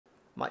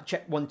Mic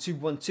check 1 2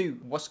 1 2.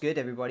 What's good,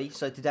 everybody?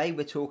 So today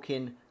we're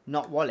talking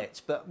not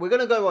wallets, but we're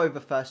going to go over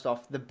first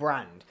off the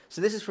brand.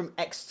 So this is from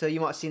Ekster.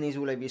 You might have seen these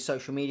all over your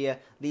social media.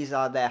 These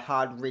are their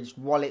hard-ridged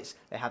wallets.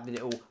 They have the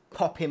little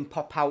pop-in,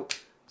 pop-out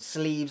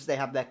sleeves. They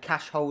have their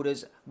cash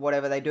holders,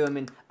 whatever. They do them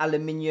in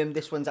aluminium.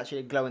 This one's actually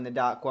a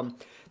glow-in-the-dark one.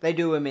 They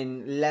do them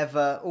in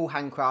leather, all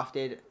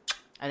handcrafted.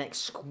 An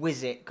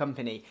exquisite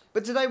company.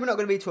 But today we're not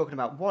going to be talking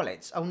about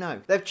wallets. Oh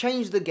no. They've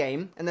changed the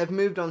game and they've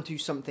moved on to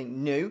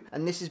something new,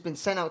 and this has been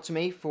sent out to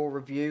me for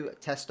review,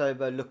 test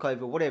over, look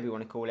over, whatever you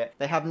want to call it.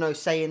 They have no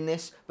say in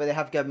this, but they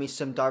have given me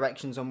some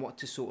directions on what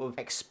to sort of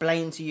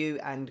explain to you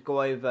and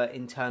go over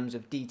in terms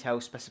of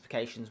details,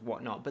 specifications,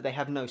 whatnot, but they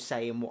have no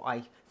say in what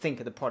I think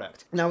of the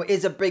product. Now, it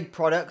is a big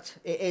product.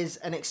 It is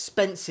an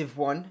expensive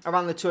one,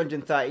 around the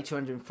 £230,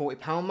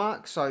 £240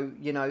 mark. So,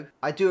 you know,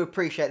 I do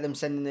appreciate them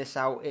sending this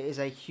out. It is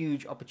a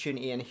huge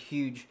opportunity and a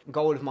huge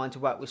goal of mine to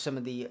work with some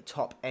of the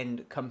top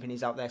end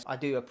companies out there. So I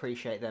do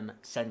appreciate them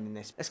sending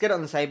this. Let's get it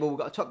on the table. We've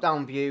got a top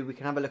down view. We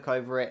can have a look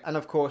over it. And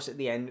of course, at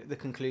the end, the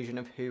conclusion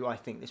of who I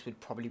think this would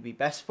probably be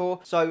best for.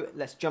 So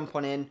let's jump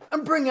on in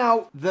and bring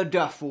out the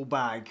duffel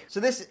bag. So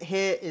this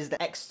here is the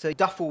Ekster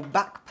duffel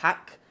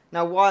backpack.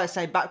 Now, why I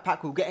say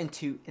backpack, we'll get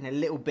into in a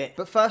little bit.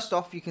 But first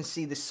off, you can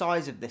see the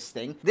size of this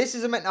thing. This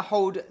is meant to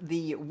hold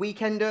the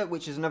Weekender,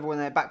 which is another one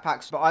of their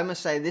backpacks. But I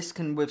must say, this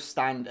can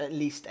withstand at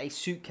least a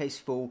suitcase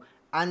full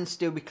and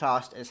still be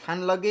classed as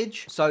hand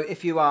luggage. So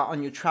if you are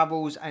on your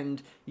travels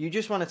and you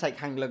just want to take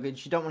hand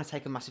luggage, you don't want to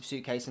take a massive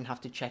suitcase and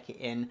have to check it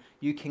in,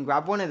 you can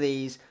grab one of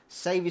these,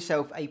 save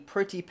yourself a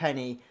pretty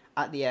penny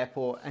at the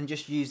airport and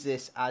just use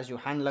this as your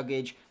hand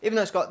luggage, even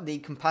though it's got the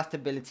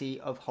compatibility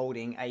of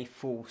holding a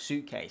full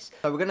suitcase.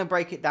 So we're going to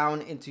break it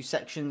down into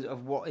sections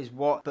of what is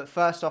what, but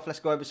first off, let's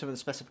go over some of the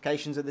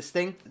specifications of this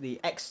thing. The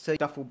Ekster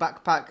duffel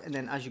backpack, and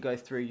then as you go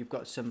through, you've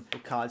got some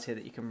cards here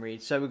that you can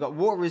read. So we've got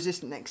water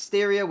resistant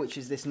exterior, which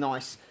is this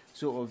nice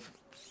sort of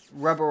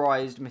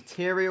rubberized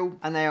material,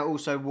 and they are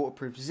also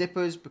waterproof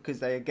zippers because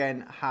they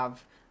again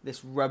have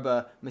this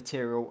rubber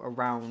material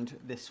around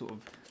this sort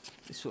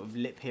of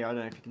lip here. I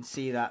don't know if you can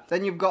see that.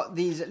 Then you've got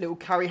these little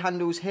carry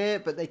handles here,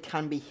 but they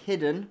can be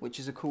hidden, which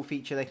is a cool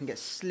feature. They can get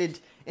slid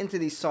into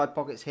these side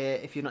pockets here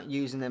if you're not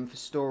using them for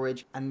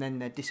storage, and then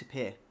they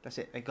disappear. That's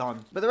it, they're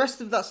gone. But the rest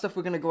of that stuff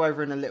we're going to go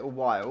over in a little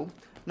while.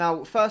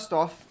 Now, first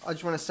off, I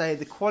just want to say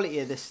the quality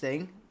of this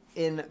thing,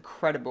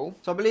 incredible.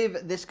 So I believe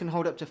this can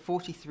hold up to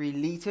 43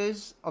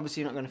 litres.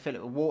 Obviously, you're not going to fill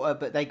it with water,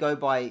 but they go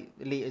by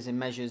litres and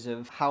measures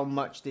of how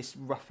much this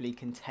roughly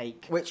can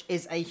take, which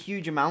is a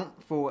huge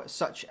amount for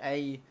such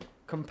a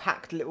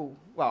compact little,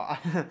 well,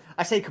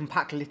 I say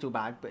compact little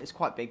bag, but it's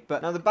quite big.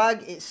 But now the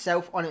bag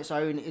itself on its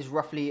own is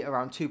roughly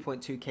around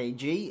 2.2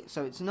 kg,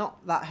 so it's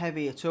not that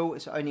heavy at all.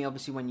 It's only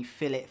obviously when you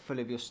fill it full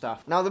of your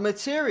stuff. Now the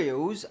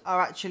materials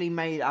are actually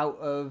made out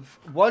of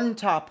one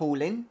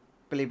tarpaulin,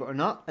 believe it or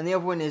not, and the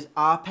other one is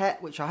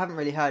rPET, which I haven't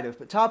really heard of,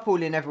 but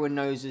tarpaulin everyone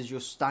knows is your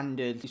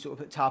standard. You sort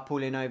of put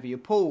tarpaulin over your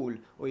pool,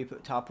 or you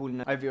put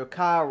tarpaulin over your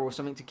car or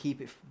something to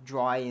keep it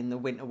dry in the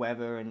winter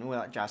weather and all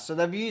that jazz. So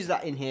they've used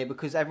that in here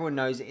because everyone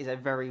knows it is a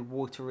very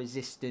water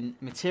resistant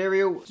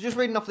material. So just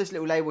reading off this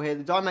little label here,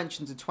 the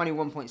dimensions are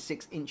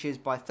 21.6 inches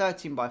by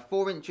 13 by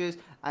 4 inches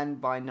and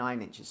by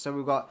 9 inches. So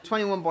we've got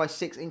 21 by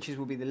 6 inches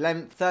will be the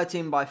length,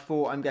 13 by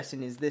 4 I'm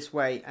guessing is this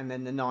way, and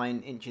then the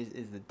 9 inches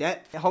is the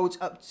depth. It holds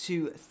up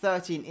to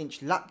 13-inch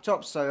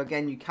laptops, so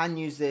again you can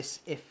use this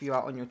if you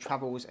are on your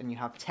travels and you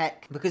have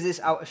tech, because this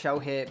outer shell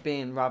here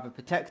being rather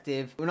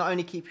protective will not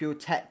only keep your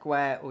tech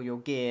wear or your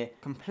gear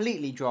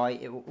completely dry,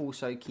 it will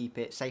also keep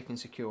it safe and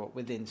secure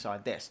within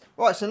inside this.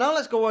 Right, so now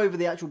let's go over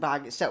the actual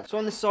bag itself. So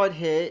on the side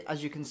here,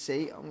 as you can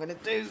see, I'm going to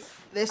do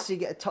this so you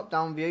get a top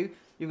down view.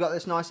 You've got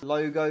this nice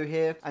logo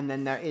here, and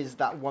then there is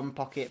that one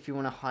pocket if you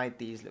want to hide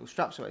these little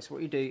straps away. So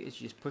what you do is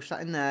you just push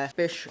that in there.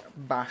 Bish,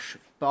 bash,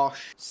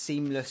 bosh,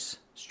 seamless,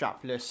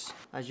 strapless.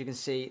 As you can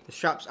see, the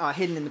straps are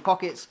hidden in the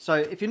pockets. So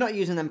if you're not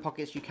using them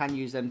pockets, you can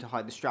use them to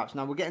hide the straps.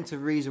 Now we'll get into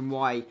the reason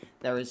why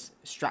there is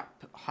strap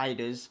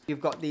hiders.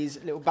 You've got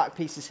these little back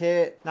pieces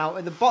here. Now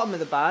at the bottom of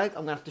the bag,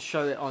 I'm going to have to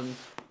show it on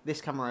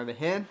this camera over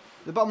here.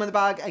 The bottom of the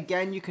bag,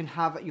 again, you can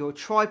have your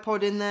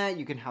tripod in there,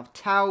 you can have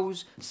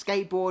towels,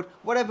 skateboard,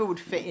 whatever would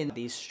fit in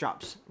these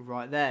straps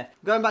right there.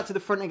 Going back to the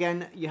front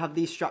again, you have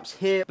these straps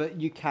here,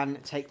 but you can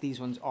take these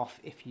ones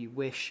off if you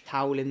wish.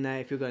 Towel in there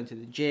if you're going to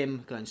the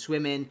gym, going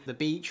swimming, the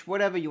beach,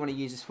 whatever you want to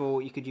use this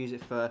for, you could use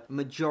it for a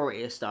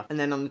majority of stuff. And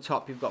then on the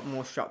top, you've got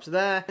more straps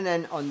there. And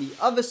then on the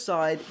other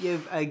side,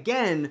 you've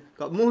again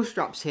got more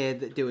straps here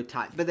that do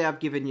attach, but they have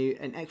given you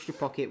an extra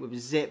pocket with a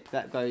zip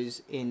that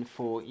goes in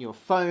for your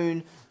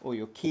phone or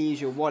your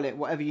keys, your wallet,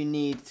 whatever you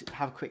need to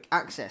have quick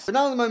access. So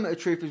now the moment of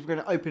truth is we're going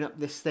to open up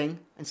this thing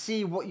and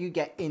see what you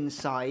get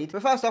inside.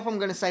 But first off, I'm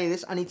going to say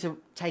this, I need to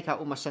take out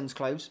all my son's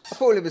clothes. I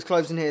put all of his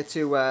clothes in here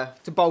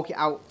to bulk it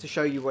out to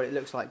show you what it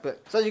looks like.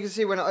 But so as you can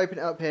see, when I open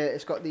it up here,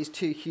 it's got these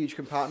two huge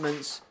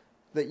compartments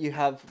that you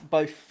have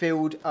both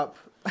filled up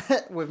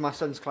with my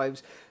son's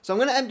clothes. So I'm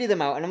going to empty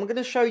them out and I'm going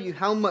to show you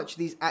how much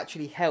these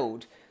actually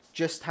held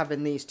just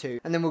having these two.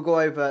 And then we'll go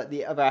over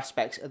the other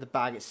aspects of the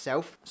bag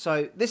itself.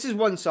 So this is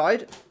one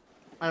side.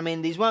 I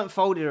mean, these weren't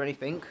folded or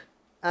anything.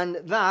 And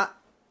that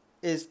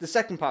is the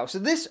second part. So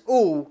this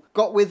all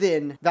got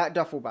within that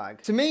duffel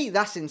bag. To me,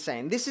 that's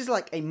insane. This is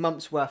like a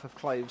month's worth of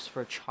clothes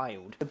for a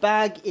child. The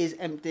bag is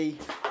empty.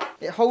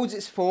 It holds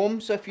its form,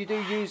 so if you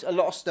do use a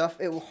lot of stuff,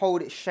 it will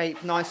hold its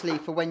shape nicely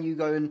for when you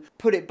go and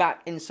put it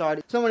back inside.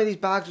 It's not one of these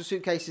bags or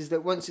suitcases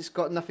that once it's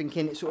got nothing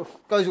in, it sort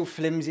of goes all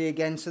flimsy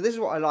again. So this is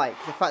what I like,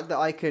 the fact that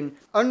I can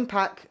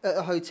unpack at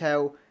a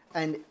hotel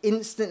and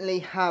instantly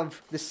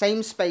have the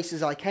same space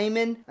as I came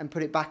in and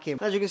put it back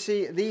in. As you can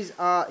see, these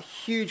are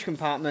huge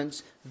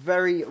compartments,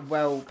 very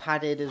well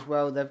padded as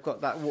well. They've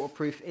got that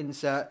waterproof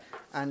insert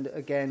and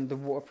again the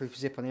waterproof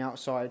zip on the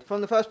outside.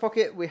 From the first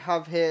pocket we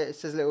have here, it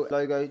says a little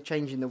logo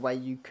changing the way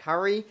you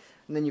carry,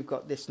 and then you've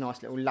got this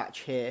nice little latch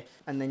here,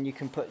 and then you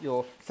can put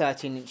your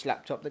 13-inch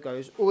laptop that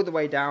goes all the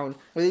way down.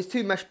 With these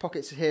two mesh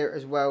pockets here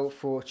as well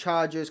for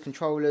chargers,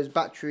 controllers,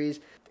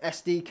 batteries,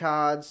 SD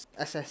cards,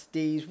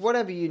 SSDs,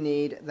 whatever you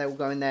need, they will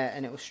go in there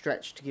and it will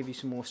stretch to give you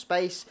some more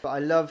space. But I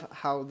love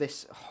how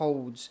this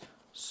holds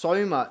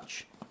so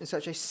much in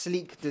such a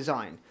sleek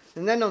design.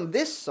 And then on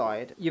this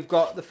side, you've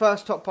got the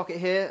first top pocket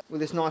here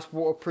with this nice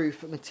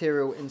waterproof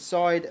material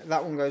inside.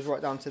 That one goes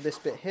right down to this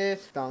bit here,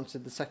 down to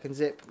the second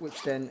zip,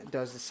 which then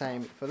does the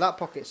same for that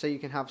pocket. So you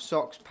can have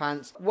socks,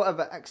 pants,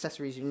 whatever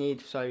accessories you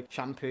need. So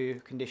shampoo,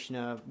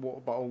 conditioner,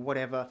 water bottle,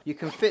 whatever. You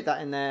can fit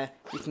that in there.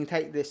 You can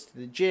take this to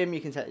the gym.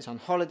 You can take this on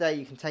holiday.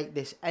 You can take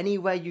this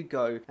anywhere you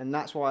go. And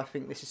that's why I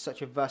think this is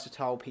such a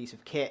versatile piece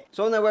of kit.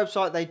 So on their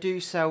website, they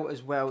do sell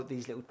as well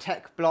these little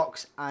tech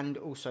blocks and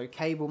also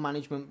cable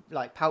management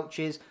like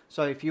pouches.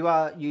 So if you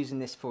are using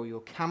this for your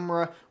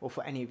camera or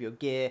for any of your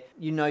gear,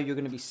 you know you're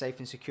going to be safe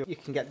and secure. You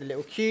can get the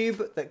little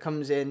cube that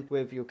comes in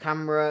with your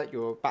camera,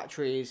 your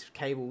batteries,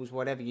 cables,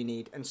 whatever you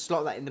need, and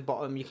slot that in the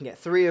bottom. You can get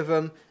 3 of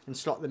them and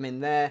slot them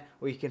in there,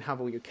 or you can have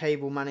all your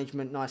cable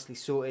management nicely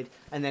sorted,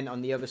 and then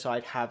on the other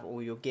side have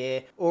all your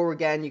gear. Or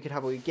again, you could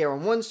have all your gear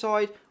on one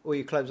side, or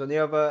your clothes on the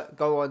other,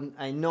 go on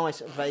a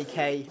nice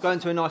vacay, go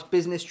into a nice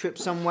business trip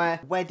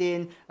somewhere,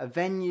 wedding, a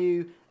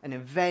venue, an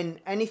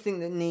event, anything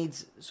that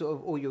needs sort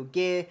of all your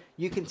gear,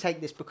 you can take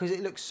this because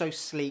it looks so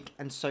sleek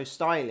and so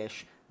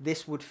stylish.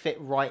 This would fit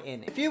right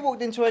in. If you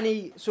walked into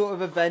any sort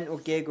of event or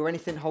gig or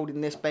anything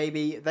holding this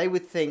baby, they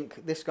would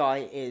think this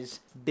guy is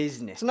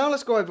business. So now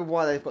let's go over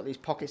why they've got these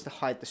pockets to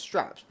hide the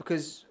straps,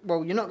 because,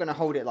 well, you're not going to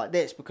hold it like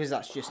this because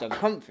that's just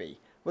uncomfy.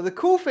 Well, the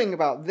cool thing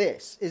about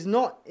this is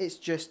not it's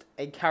just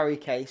a carry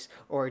case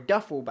or a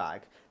duffel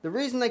bag. The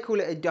reason they call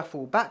it a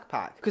duffel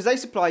backpack, because they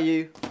supply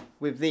you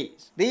with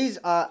these. These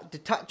are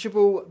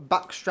detachable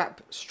backstrap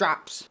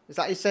straps. Is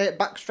that how you say it?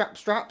 Backstrap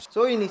straps.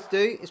 So all you need to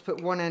do is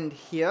put one end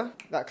here,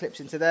 that clips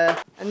into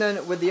there, and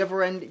then with the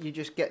other end, you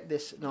just get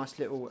this nice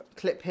little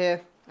clip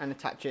here and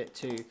attach it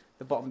to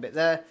the bottom bit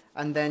there,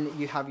 and then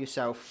you have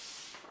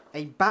yourself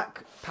a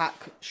backpack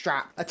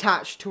strap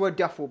attached to a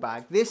duffel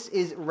bag. This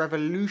is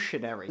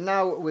revolutionary.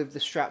 Now with the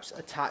straps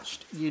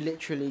attached, you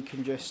literally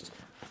can just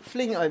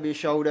fling it over your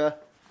shoulder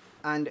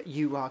and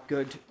you are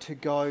good to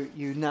go.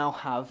 You now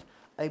have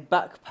a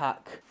backpack.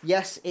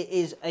 Yes, it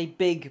is a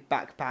big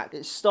backpack.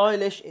 It's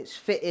stylish, it's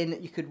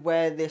fitting. You could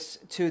wear this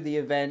to the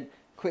event,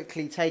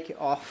 quickly take it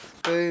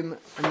off, boom,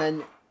 and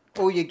then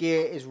all your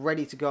gear is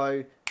ready to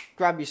go.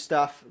 Grab your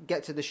stuff,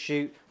 get to the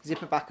shoot,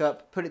 zip it back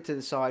up, put it to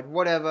the side,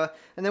 whatever.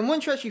 And then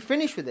once you're actually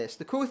finished with this,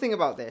 the cool thing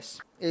about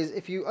this is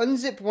if you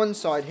unzip one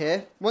side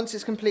here, once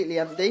it's completely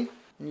empty,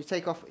 and you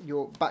take off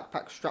your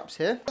backpack straps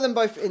here, put them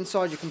both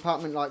inside your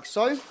compartment like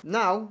so.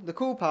 Now, the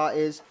cool part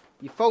is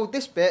you fold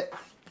this bit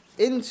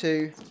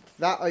into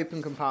that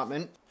open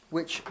compartment,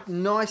 which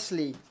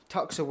nicely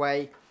tucks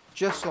away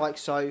just like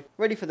so,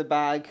 ready for the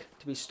bag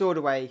to be stored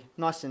away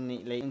nice and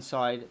neatly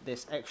inside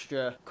this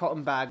extra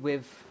cotton bag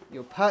with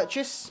your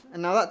purchase.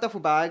 And now that duffel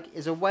bag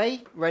is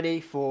away,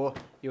 ready for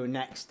your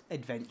next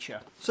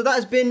adventure. So that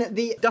has been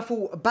the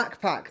duffel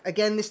backpack.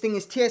 Again, this thing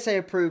is TSA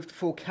approved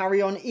for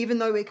carry-on, even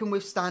though it can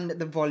withstand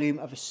the volume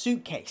of a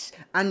suitcase.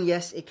 And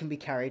yes, it can be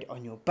carried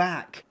on your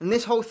back. And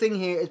this whole thing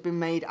here has been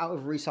made out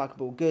of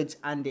recyclable goods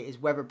and it is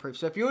weatherproof.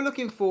 So if you're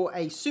looking for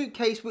a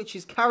suitcase which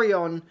is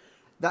carry-on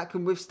that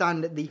can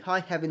withstand the high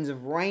heavens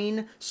of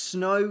rain,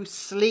 snow,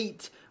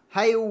 sleet,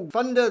 hail,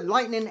 thunder,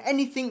 lightning,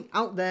 anything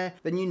out there,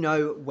 then you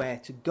know where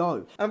to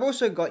go. I've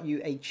also got you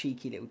a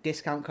cheeky little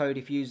discount code.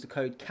 If you use the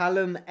code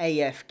Callum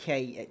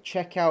AFK at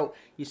checkout,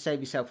 you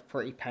save yourself a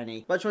pretty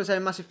penny. But I just want to say a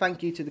massive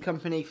thank you to the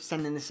company for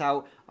sending this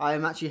out. I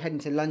am actually heading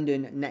to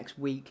London next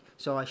week,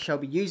 so I shall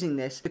be using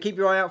this. So keep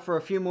your eye out for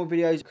a few more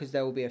videos because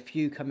there will be a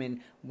few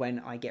coming when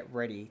I get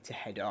ready to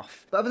head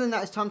off. But other than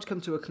that, it's time to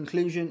come to a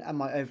conclusion and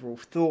my overall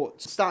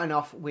thoughts. Starting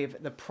off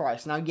with the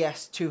price. Now,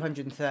 yes,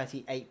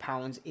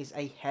 £238 is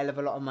a hell of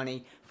a lot of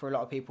money for a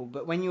lot of people,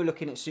 but when you're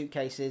looking at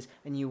suitcases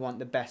and you want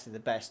the best of the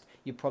best,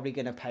 you're probably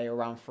going to pay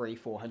around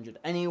 $300-400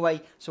 anyway.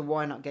 So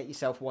why not get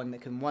yourself one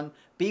that can, one,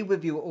 be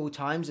with you at all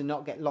times and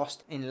not get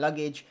lost in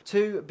luggage,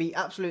 two, be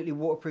absolutely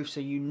waterproof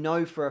so you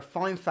know for a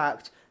fine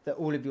fact that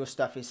all of your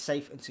stuff is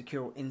safe and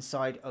secure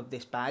inside of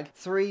this bag.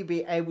 3,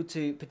 be able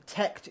to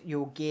protect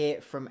your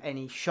gear from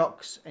any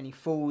shocks, any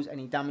falls,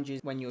 any damages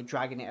when you're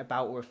dragging it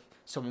about, or if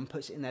someone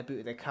puts it in their boot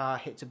of their car,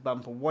 hits a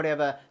bump or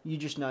whatever, you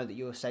just know that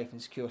you're safe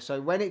and secure.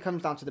 So when it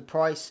comes down to the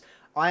price,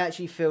 I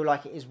actually feel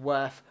like it is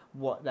worth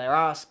what they're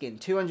asking.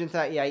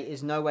 $238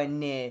 is nowhere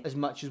near as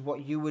much as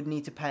what you would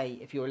need to pay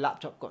if your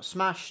laptop got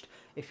smashed,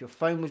 if your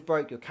phone was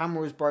broke, your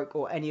camera was broke,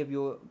 or any of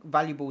your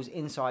valuables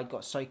inside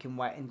got soaking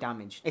wet and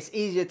damaged. It's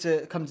easier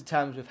to come to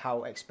terms with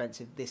how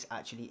expensive this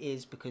actually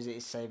is because it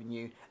is saving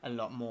you a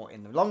lot more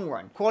in the long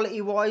run.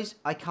 Quality wise,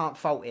 I can't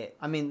fault it.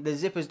 I mean, the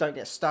zippers don't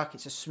get stuck.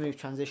 It's a smooth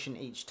transition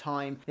each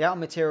time. The outer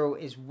material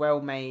is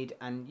well made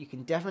and you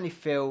can definitely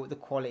feel the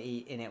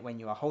quality in it when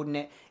you are holding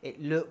it.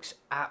 It looks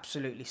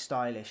absolutely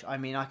stylish. I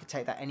mean, I could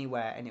take that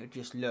anywhere and it would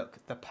just look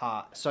the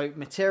part. So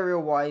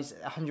material wise,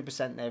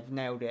 100% they've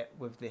nailed it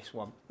with this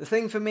one. The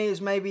thing for me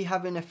is maybe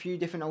having a few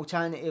different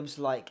alternatives,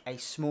 like a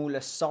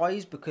smaller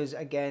size, because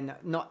again,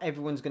 not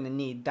everyone's going to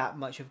need that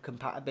much of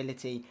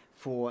compatibility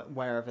for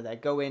wherever they're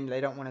going.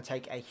 They don't want to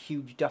take a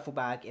huge duffel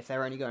bag if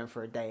they're only going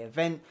for a day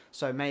event,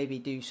 so maybe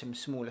do some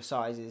smaller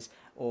sizes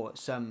or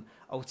some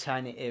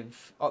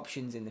alternative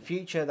options in the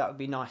future. That would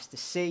be nice to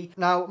see.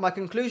 Now, my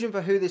conclusion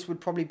for who this would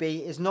probably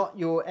be is not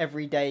your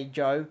everyday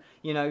Joe.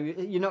 You know,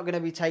 you're not going to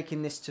be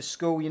taking this to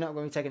school, you're not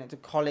going to be taking it to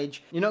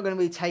college, you're not going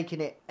to be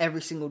taking it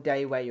every single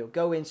day where you're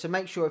going. So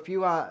make sure if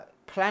you are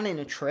planning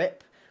a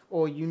trip,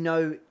 or you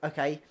know,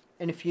 okay,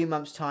 in a few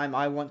months' time,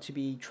 I want to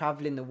be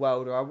traveling the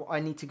world, or I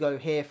need to go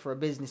here for a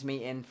business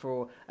meeting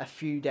for a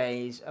few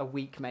days, a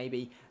week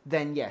maybe,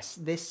 then yes,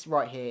 this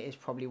right here is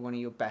probably one of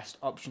your best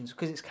options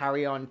because it's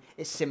carry-on,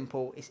 it's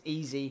simple, it's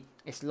easy,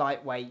 it's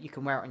lightweight, you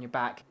can wear it on your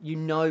back. You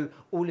know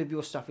all of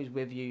your stuff is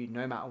with you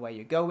no matter where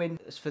you're going.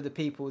 As for the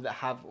people that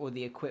have all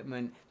the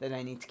equipment that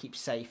they need to keep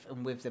safe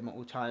and with them at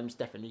all times,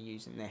 definitely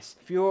using this.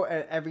 If you're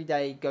every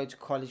day, go to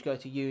college, go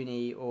to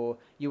uni, or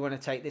you want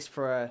to take this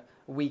for a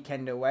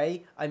weekend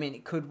away, I mean,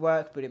 it could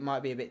work, but it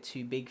might be a bit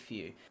too big for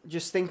you.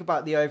 Just think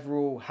about the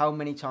overall, how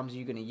many times are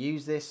you going to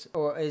use this,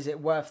 or is it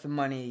worth the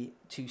money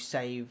to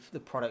save the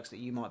products that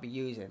you might be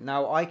using?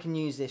 Now, I can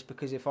use this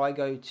because if I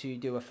go to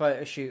do a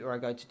photo shoot or I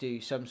go to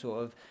do some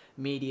sort of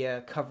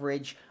media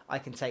coverage, I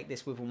can take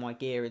this with all my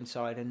gear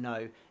inside and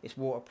know it's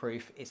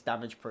waterproof, it's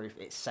damage proof,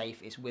 it's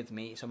safe, it's with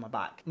me, it's on my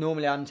back.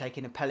 Normally I'm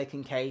taking a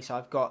Pelican case,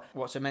 I've got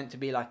what's meant to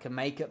be like a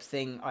makeup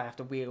thing, I have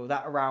to wheel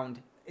that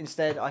around.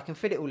 Instead, I can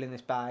fit it all in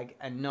this bag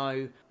and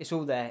know it's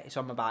all there, it's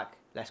on my back,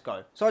 let's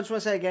go. So I just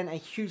want to say again, a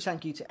huge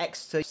thank you to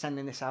Ekster for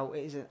sending this out.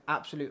 It is an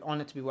absolute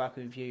honour to be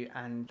working with you,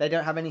 and they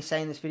don't have any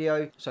say in this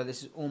video, so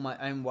this is all my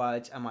own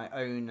words and my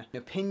own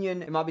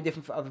opinion. It might be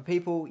different for other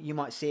people. You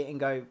might see it and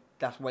go,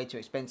 that's way too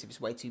expensive, it's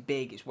way too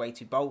big, it's way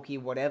too bulky,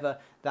 whatever.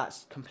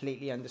 That's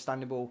completely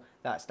understandable.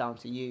 That's down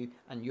to you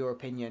and your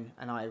opinion,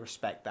 and I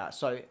respect that.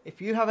 So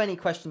if you have any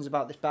questions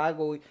about this bag,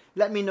 or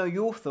let me know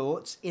your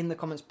thoughts in the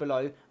comments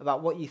below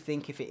about what you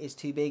think, if it is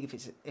too big,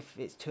 if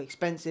it's too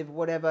expensive,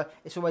 whatever.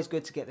 It's always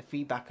good to get the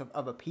feedback of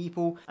other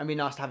people, and be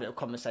nice to have a little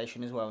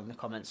conversation as well in the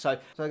comments. So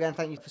again,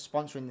 thank you for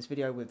sponsoring this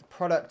video with the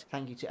product.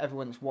 Thank you to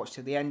everyone that's watched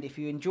till the end. If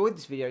you enjoyed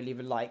this video, leave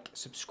a like,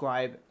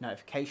 subscribe,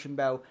 notification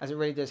bell, as it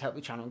really does help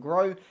the channel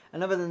grow.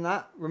 And other than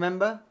that,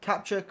 remember,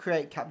 capture,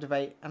 create,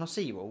 captivate, and I'll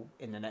see you all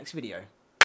in the next video.